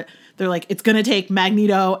worry about it. They're like, it's gonna take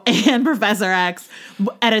Magneto and Professor X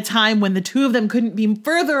at a time when the two of them couldn't be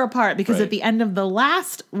further apart, because at the end of the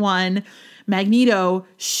last one, Magneto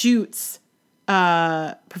shoots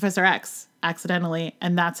Professor X accidentally,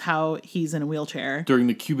 and that's how he's in a wheelchair during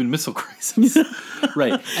the Cuban Missile Crisis.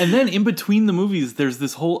 Right. And then in between the movies, there's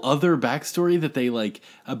this whole other backstory that they like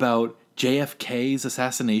about JFK's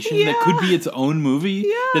assassination that could be its own movie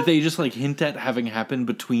that they just like hint at having happened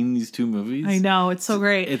between these two movies. I know, it's so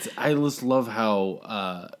great. I just love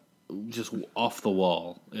how just off the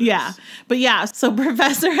wall it is. But so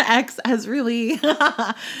Professor X has really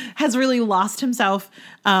lost himself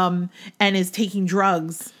and is taking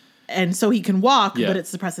drugs. And so he can walk, but it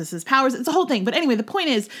suppresses his powers. It's a whole thing. But anyway, the point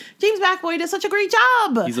is, James McAvoy does such a great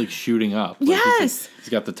job. He's like shooting up. Like, yes, he's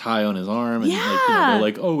got the tie on his arm, and they're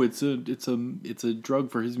like, oh, it's a drug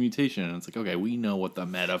for his mutation. And it's like, okay, we know what the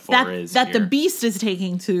metaphor is. That the Beast is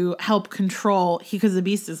taking to help control. Because the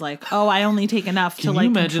Beast is like, oh, I only take enough to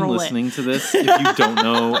like control it. Can you imagine listening to this if you don't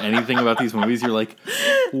know anything about these movies? You're like,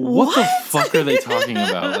 what the fuck are they talking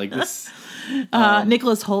about? Like this.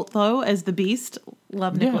 Nicholas Hoult, though, as the Beast.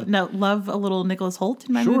 Love a little Nicholas Hoult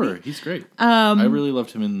in my movie. Sure, he's great. I really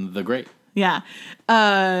loved him in The Great. Yeah.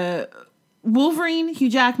 Wolverine, Hugh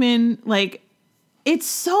Jackman, like, it's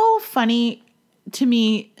so funny to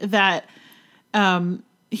me that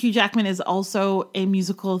Hugh Jackman is also a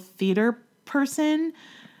musical theater person.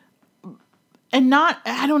 And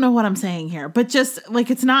I don't know what I'm saying here, but just like,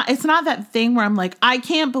 it's not that thing where I'm like, I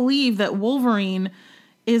can't believe that Wolverine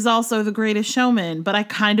is also The Greatest Showman, but I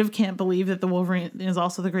kind of can't believe that the Wolverine is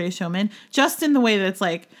also The Greatest Showman, just in the way that it's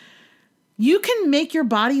like, you can make your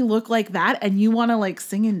body look like that and you want to like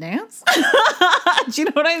sing and dance. Do you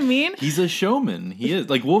know what I mean? He's a showman. He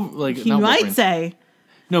is like he might say.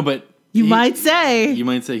 No, but you might say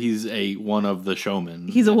he's one of the showmen.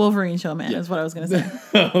 He's a Wolverine showman is what I was going to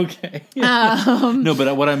say. Okay. No,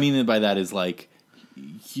 but what I mean by that is like,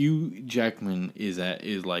 Hugh Jackman is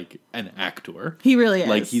like an actor. He really is.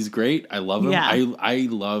 Like, he's great. I love him. Yeah. I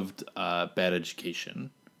loved Bad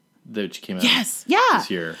Education, which came out this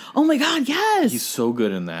year. Oh my God, yes. He's so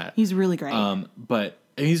good in that. He's really great. But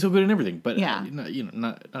and he's so good in everything. But not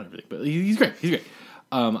everything. But he's great. He's great.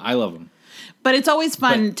 I love him. But it's always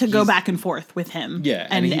fun to go back and forth with him. Yeah,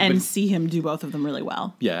 and see him do both of them really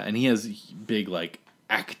well. Yeah, and he has big like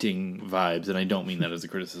acting vibes, and I don't mean that as a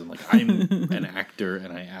criticism. Like, I'm an actor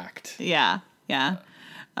and I act. Yeah.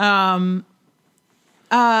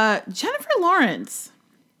 Jennifer Lawrence.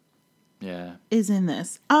 Yeah. Is in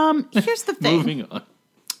this. Here's the thing. Moving on.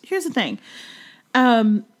 Here's the thing.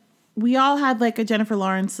 We all had like a Jennifer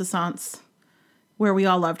Lawrence renaissance where we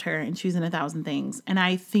all loved her and she was in 1,000 things. And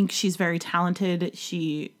I think she's very talented.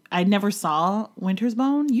 I never saw Winter's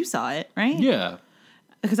Bone. You saw it, right? Yeah.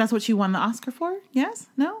 Because that's what she won the Oscar for? Yes?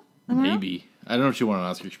 No? Maybe. I don't know if she won an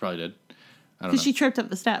Oscar. She probably did. I don't know. Because she tripped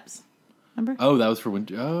up the steps. Remember? Oh, that was for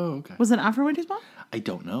Winter. Oh, okay. Was it not for Winter's Bone? I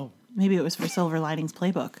don't know. Maybe it was for Silver Linings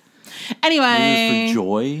Playbook. Anyway. Maybe it was for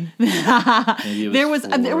Joy? There was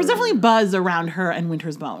definitely buzz around her and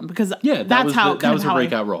Winter's Bone. Because that was her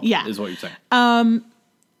breakout role. Yeah. Is what you're saying.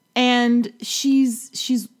 And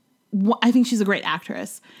I think she's a great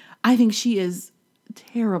actress. I think she is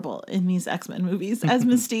terrible in these X-Men movies as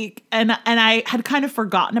Mystique, and I had kind of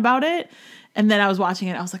forgotten about it, and then I was watching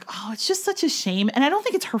it, I was like, oh, it's just such a shame. And I don't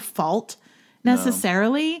think it's her fault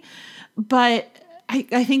necessarily, but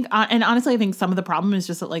I think, and honestly, I think some of the problem is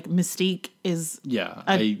just that like Mystique is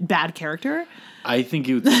a bad character. I think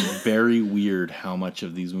it's very weird how much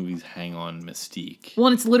of these movies hang on Mystique. Well,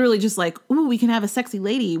 and it's literally just like, ooh, we can have a sexy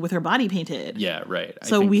lady with her body painted. Yeah, right.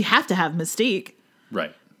 So we have to have Mystique.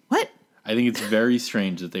 Right. What? I think it's very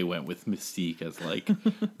strange that they went with Mystique as like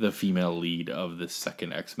the female lead of this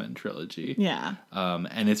second X-Men trilogy. Yeah.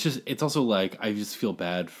 And it's also like I just felt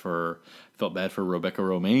bad for Rebecca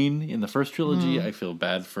Romijn in the first trilogy. I feel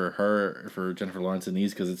bad for Jennifer Lawrence in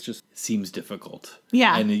these because it seems difficult.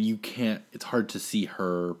 Yeah. And it's hard to see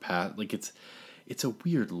her path. Like it's a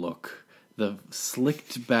weird look. The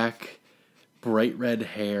slicked back, bright red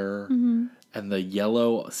hair. And the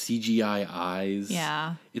yellow CGI eyes.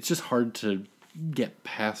 Yeah. It's just hard to get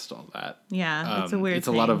past all that. Yeah, it's a weird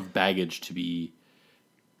thing. A lot of baggage to be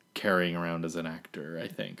carrying around as an actor, I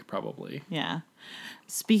think, probably. Yeah.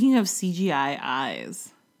 Speaking of CGI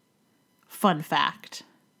eyes, fun fact.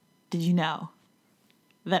 Did you know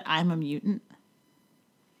that I'm a mutant?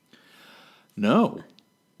 No.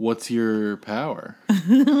 What's your power?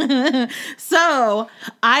 So,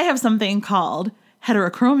 I have something called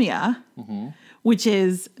heterochromia, which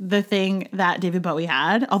is the thing that David Bowie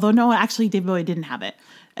had. Although, no, actually, David Bowie didn't have it.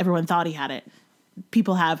 Everyone thought he had it.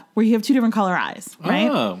 People have, where you have two different color eyes,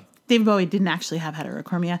 right? Oh. David Bowie didn't actually have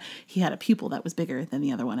heterochromia. He had a pupil that was bigger than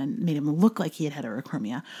the other one and made him look like he had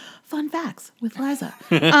heterochromia. Fun facts with Liza.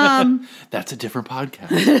 That's a different podcast.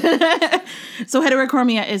 So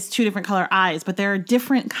heterochromia is two different color eyes, but there are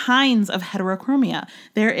different kinds of heterochromia.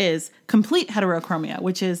 There is complete heterochromia,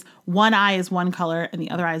 which is one eye is one color and the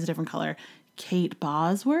other eye is a different color. Kate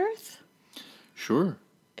Bosworth? Sure.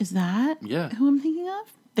 Is that who I'm thinking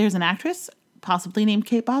of? There's an actress possibly named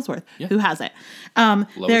Kate Bosworth, who has it.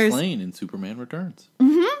 Lois Lane in Superman Returns.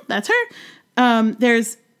 That's her.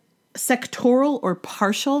 There's sectoral or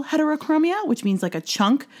partial heterochromia, which means like a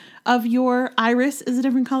chunk of your iris is a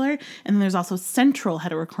different color. And then there's also central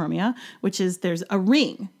heterochromia, which is there's a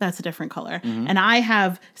ring that's a different color. And I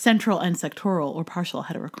have central and sectoral or partial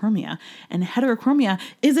heterochromia. And heterochromia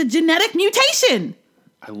is a genetic mutation.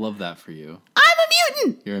 I love that for you. I'm a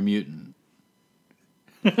mutant. You're a mutant.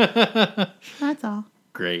 That's all.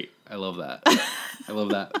 Great. I love that. I love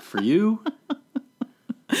that for you.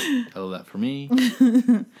 I love that for me.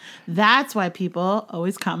 That's why people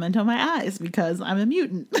always comment on my eyes, because I'm a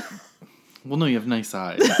mutant. Well, no, you have nice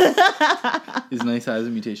eyes. Is nice eyes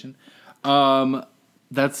a mutation?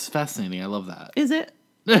 That's fascinating. I love that. Is it?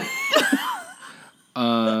 Let's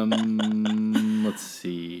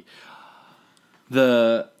see.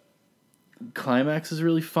 The climax is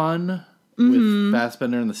really fun. With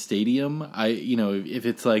Fassbender in the stadium. If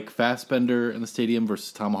it's like Fassbender in the stadium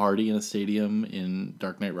versus Tom Hardy in a stadium in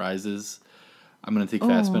Dark Knight Rises, I'm going to take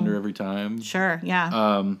Fassbender every time. Sure, yeah.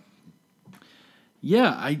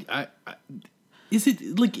 I is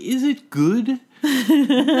it good?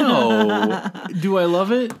 No. Do I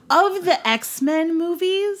love it? Of the X-Men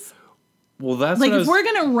movies? Well, that's like if we're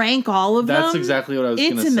going to rank all of them. That's exactly what I was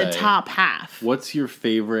going to say. It's in the top half. What's your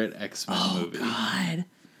favorite X-Men movie? Oh, God.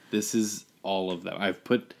 This is all of them. I've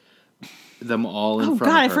put them all in front of her. Oh,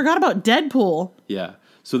 God, I forgot about Deadpool. Yeah.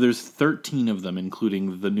 So there's 13 of them,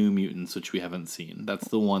 including the New Mutants, which we haven't seen. That's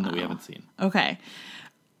the one that we haven't seen. Okay.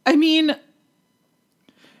 I mean...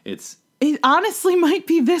 It honestly might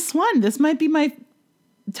be this one. This might be my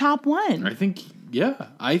top one. I think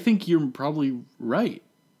you're probably right.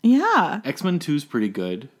 Yeah. X-Men 2 is pretty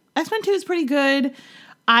good. X-Men 2 is pretty good.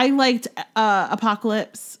 I liked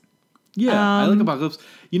Apocalypse. Yeah, I like Apocalypse.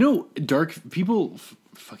 People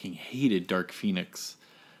fucking hated Dark Phoenix.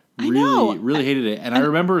 Really hated it. And I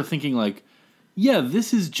remember thinking like, yeah,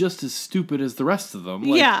 this is just as stupid as the rest of them.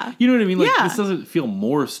 Like, yeah. You know what I mean? Like, this doesn't feel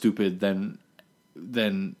more stupid than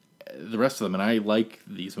the rest of them. And I like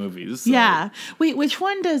these movies. So. Yeah. Wait, which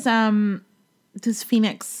one does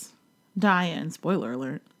Phoenix die in? Spoiler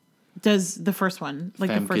alert. Does the first one, like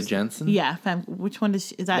Famke the first Janssen? Yeah, which one is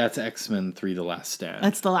that? That's X-Men 3: The Last Stand.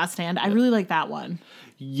 That's The Last Stand. I really like that one.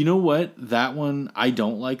 You know what? That one, I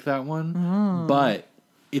don't like that one. But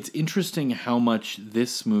it's interesting how much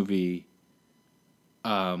this movie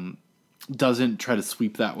doesn't try to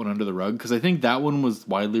sweep that one under the rug, because I think that one was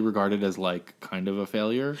widely regarded as like kind of a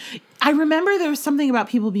failure. I remember there was something about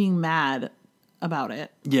people being mad about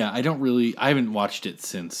it. Yeah, I haven't watched it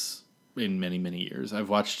since in many, many years. I've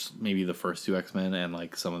watched maybe the first two X-Men and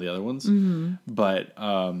like some of the other ones. But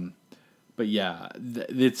yeah,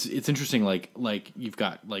 it's interesting. Like you've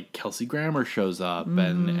got like Kelsey Grammer shows up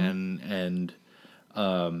and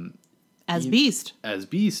as Beast,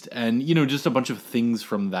 and just a bunch of things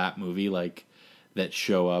from that movie like that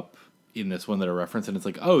show up in this one that are referenced, and it's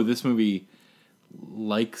like, oh, this movie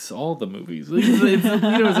likes all the movies.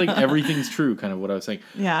 It's like everything's true, kind of what I was saying.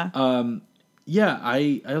 Yeah. Yeah,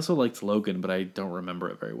 I also liked Logan, but I don't remember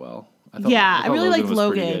it very well. I really liked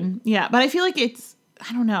Logan. Yeah, but I feel like I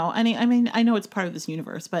don't know. I mean, I know it's part of this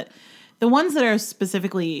universe, but The ones that are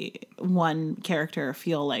specifically one character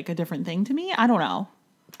feel like a different thing to me. I don't know.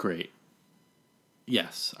 Great.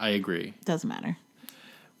 Yes, I agree. Doesn't matter.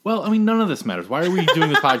 Well, I mean, none of this matters. Why are we doing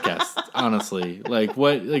this podcast? Honestly, like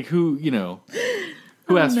what? Like who?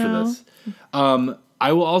 Who asked for this?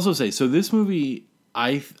 I will also say, so this movie,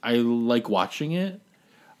 I like watching it.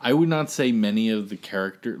 I would not say many of the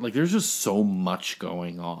characters, like there's just so much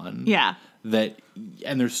going on. Yeah.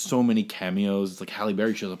 And there's so many cameos. It's like Halle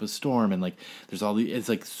Berry shows up as Storm, and like there's it's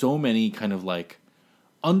like so many kind of like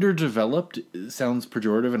underdeveloped. Sounds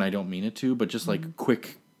pejorative, and I don't mean it to, but just like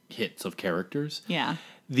quick hits of characters. Yeah.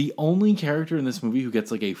 The only character in this movie who gets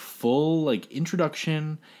like a full like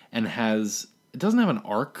introduction and it doesn't have an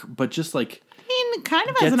arc, but just like kind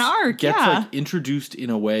of has an arc. Gets like introduced in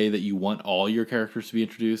a way that you want all your characters to be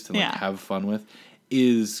introduced and like have fun with.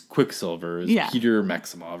 Is Quicksilver, Peter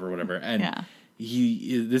Maximoff or whatever, and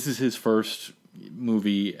this is his first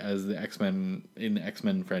movie as the X-Men in the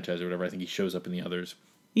X-Men franchise or whatever. I think he shows up in the others.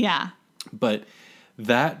 Yeah, but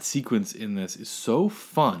that sequence in this is so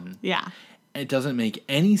fun. Yeah, it doesn't make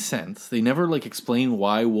any sense. They never like explain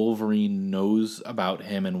why Wolverine knows about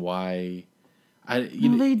him and why.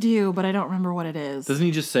 They do, but I don't remember what it is. Doesn't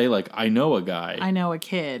he just say, like, I know a guy? I know a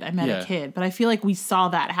kid. I met a kid. But I feel like we saw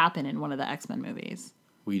that happen in one of the X-Men movies.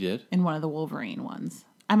 We did? In one of the Wolverine ones.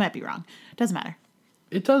 I might be wrong. Doesn't matter.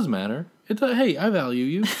 It does matter. Hey, I value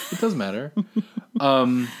you. It does matter.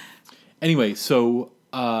 Anyway, so,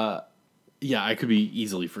 I could be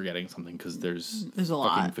easily forgetting something because there's a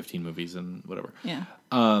lot. 15 movies and whatever. Yeah.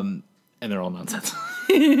 And they're all nonsense.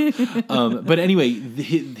 But anyway,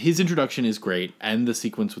 his introduction is great, and the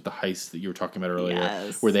sequence with the heist that you were talking about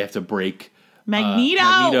earlier, where they have to break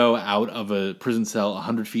Magneto out of a prison cell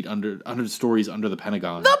 100 stories under the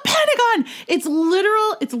Pentagon. The Pentagon! It's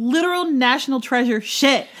literal national treasure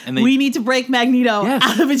shit. And we need to break Magneto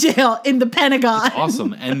out of a jail in the Pentagon. It's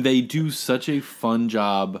awesome, and they do such a fun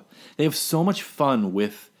job. They have so much fun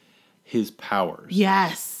with his powers.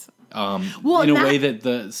 Yes. In a way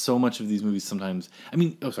that so much of these movies sometimes. I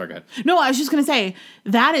mean, sorry, go ahead. No, I was just gonna say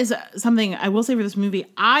that is something I will say for this movie.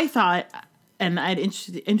 I thought, and I'd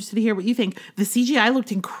interested to hear what you think. The CGI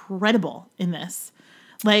looked incredible in this.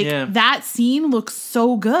 Like that scene looks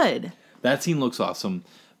so good. That scene looks awesome.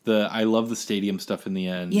 I love the stadium stuff in the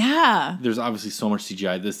end. Yeah, there's obviously so much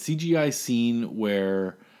CGI. The CGI scene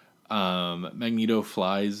where Magneto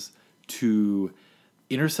flies to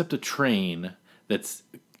intercept a train that's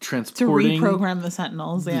transporting to reprogram the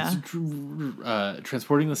Sentinels,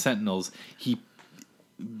 transporting the Sentinels. He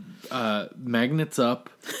magnets up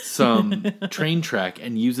some train track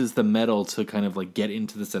and uses the metal to kind of like get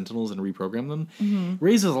into the Sentinels and reprogram them. Mm-hmm.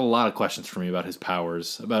 Raises a lot of questions for me about his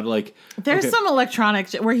powers. About like there's some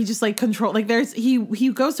electronic where he just like control like he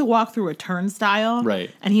goes to walk through a turnstile, right?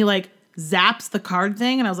 And he like zaps the card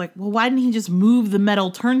thing, and I was like, well, why didn't he just move the metal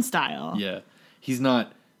turnstile? Yeah, he's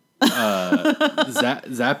not.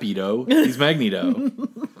 Zapito. He's Magneto.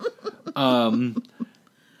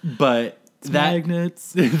 But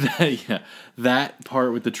magnets. That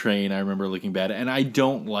part with the train, I remember looking bad, and I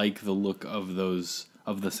don't like the look of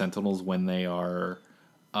the Sentinels when they are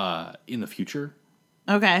in the future.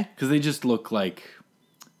 Okay, because they just look like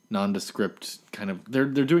nondescript kind of. They're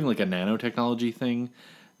doing like a nanotechnology thing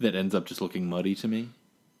that ends up just looking muddy to me.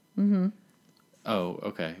 Mm-hmm. Oh,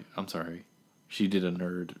 okay. I'm sorry. She did a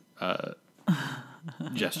nerd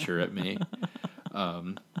gesture at me.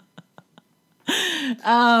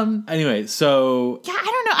 Anyway, so I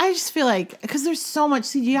don't know. I just feel like because there's so much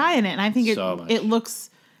CGI in it, and I think it looks.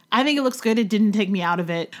 I think it looks good. It didn't take me out of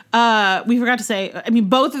it. We forgot to say. I mean,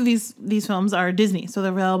 both of these films are Disney, so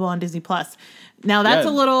they're available on Disney Plus. Now that's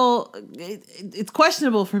a little. It's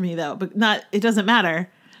questionable for me though, but not. It doesn't matter.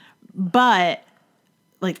 But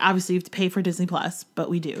like obviously you have to pay for Disney Plus, but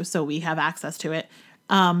we do, so we have access to it.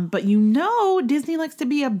 But Disney likes to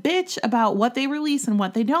be a bitch about what they release and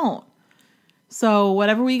what they don't. So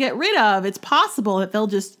whatever we get rid of, it's possible that they'll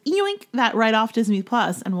just yoink that right off Disney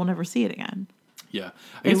Plus and we'll never see it again. Yeah.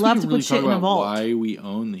 I guess love to put shit in a vault. Why we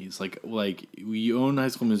own these. Like we own High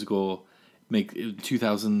School Musical,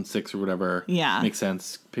 2006 or whatever. Yeah. Makes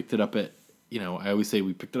sense. Picked it up at, I always say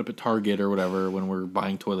we picked it up at Target or whatever when we're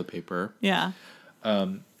buying toilet paper. Yeah.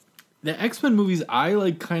 The X-Men movies,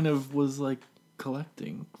 I kind of was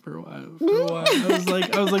collecting for a while. I was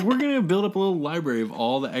like, we're gonna build up a little library of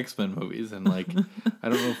all the X-Men movies, and I don't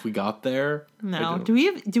know if we got there. No. Do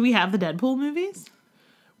we have the Deadpool movies?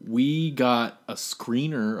 We got a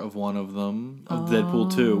screener of one of them, of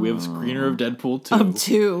Deadpool 2. We have a screener of Deadpool 2. Of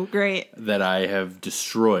 2, great. That I have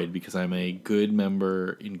destroyed because I'm a good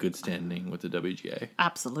member in good standing with the WGA.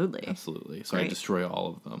 Absolutely. So great. I destroy all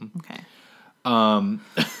of them. Okay.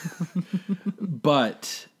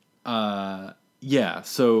 But, yeah,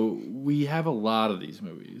 so we have a lot of these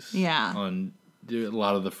movies. Yeah. On a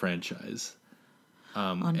lot of the franchise.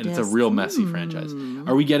 And it's a real messy franchise.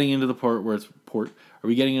 Are we getting into the part where Are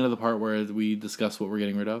we getting into the part where we discuss what we're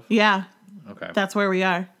getting rid of? Yeah. Okay. That's where we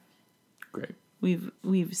are. Great. We've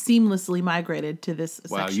seamlessly migrated to this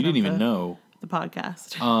section. Wow, you didn't even know the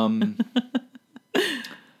podcast. I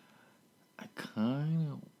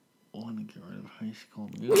kind of want to get rid of High School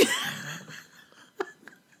Musical.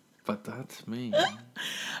 But that's me.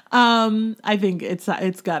 I think it's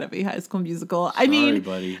got to be High School Musical. Sorry,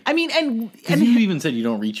 buddy. I mean, and you even said you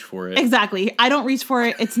don't reach for it. Exactly. I don't reach for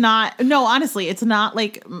it. It's not. No, honestly, it's not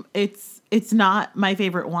like it's not my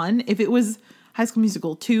favorite one. If it was High School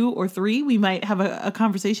Musical 2 or 3, we might have a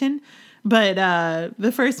conversation. But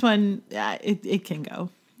the first one, it can go.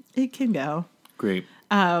 It can go. Great.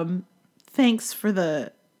 Thanks for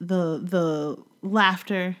the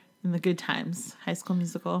laughter and the good times. High School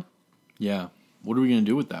Musical. Yeah. What are we going to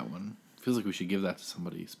do with that one? Feels like we should give that to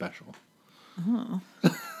somebody special. Oh.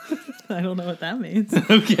 I don't know what that means.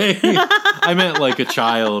 Okay. I meant like a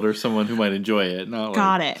child or someone who might enjoy it. Not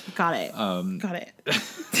Got it. Got it.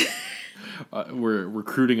 We're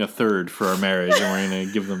recruiting a third for our marriage, and we're going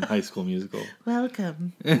to give them High School Musical.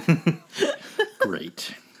 Welcome.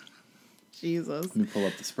 Great. Jesus. Let me pull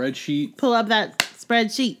up the spreadsheet. Pull up that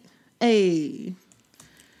spreadsheet. Hey.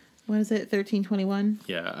 What is it? 13/21?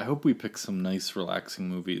 Yeah, I hope we pick some nice, relaxing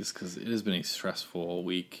movies because it has been a stressful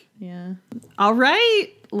week. Yeah. All right.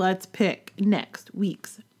 Let's pick next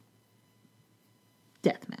week's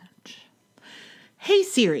Deathmatch. Hey,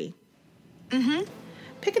 Siri. Mm-hmm.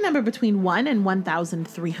 Pick a number between 1 and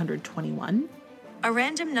 1,321. A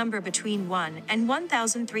random number between 1 and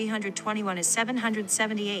 1,321 is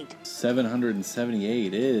 778.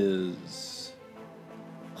 778 is...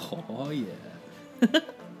 Oh, yeah.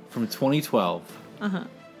 From 2012. Uh-huh.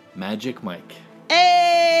 Magic Mike.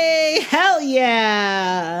 Hey! Hell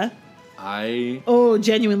yeah!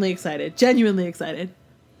 Genuinely excited. Genuinely excited.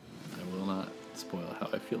 I will not spoil how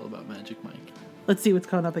I feel about Magic Mike. Let's see what's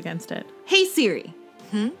going up against it. Hey, Siri.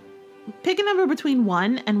 Pick a number between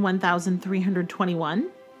 1 and 1,321.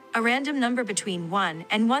 A random number between 1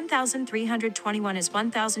 and 1,321 is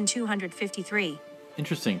 1,253.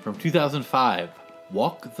 Interesting. From 2005.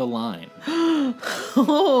 Walk the Line.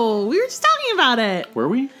 Oh, we were just talking about it. Were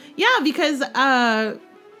we? Yeah, because I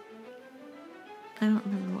don't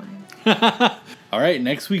remember why. All right,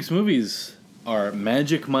 next week's movies are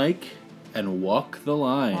Magic Mike and Walk the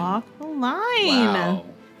Line. Walk the Line.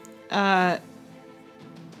 Wow.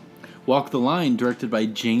 Walk the Line, directed by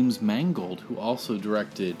James Mangold, who also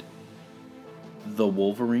directed The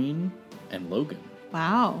Wolverine and Logan.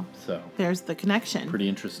 Wow. So there's the connection. Pretty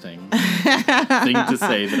interesting thing to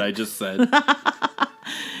say that I just said.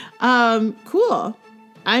 Cool.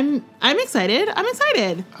 I'm excited. I'm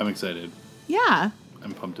excited. Yeah.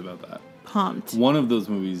 I'm pumped about that. Pumped. One of those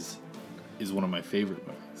movies is one of my favorite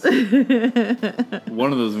movies.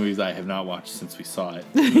 One of those movies I have not watched since we saw it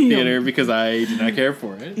in the theater because I did not care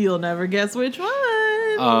for it. You'll never guess which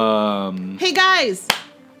one. Hey guys.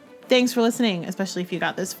 Thanks for listening, especially if you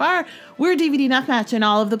got this far. We're DVD Deathmatch in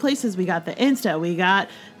all of the places. We got the Insta, we got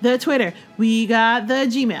the Twitter, we got the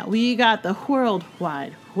Gmail, we got the World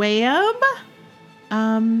Wide Web.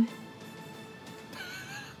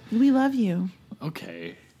 We love you.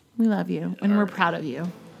 Okay. We love you, and we're proud of you.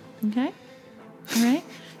 Okay? All right?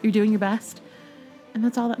 You're doing your best, and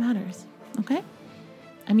that's all that matters. Okay?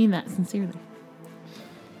 I mean that sincerely.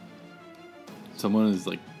 Someone is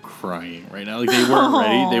like crying right now. Like they weren't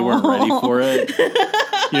ready. They weren't ready for it.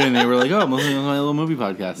 You know, and they were like, "Oh, I'm listening to my little movie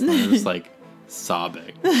podcast," and they're just like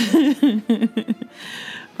sobbing.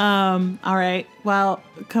 All right. Well,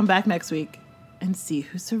 come back next week and see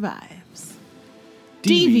who survives.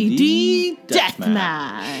 DVD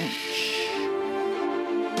Deathmatch.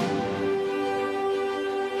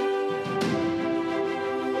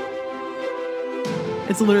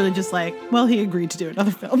 It's literally just like, well, he agreed to do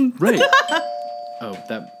another film. Right. Oh,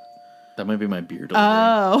 that might be my beard.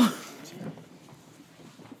 Oh.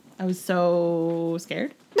 I was so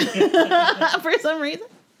scared for some reason.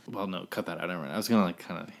 Well, no, cut that out. I was gonna like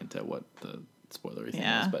kind of hint at what the spoilery thing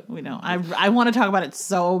is, but we know. I want to talk about it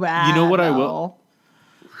so bad. You know what? I will,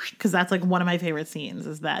 because that's like one of my favorite scenes.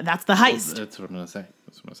 Is that's the heist? That's what I'm gonna say.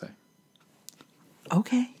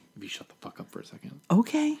 Okay. If you shut the fuck up for a second.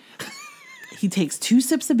 Okay. He takes 2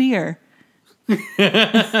 sips of beer.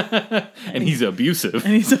 And he's abusive.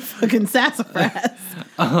 And he's a fucking sassafras.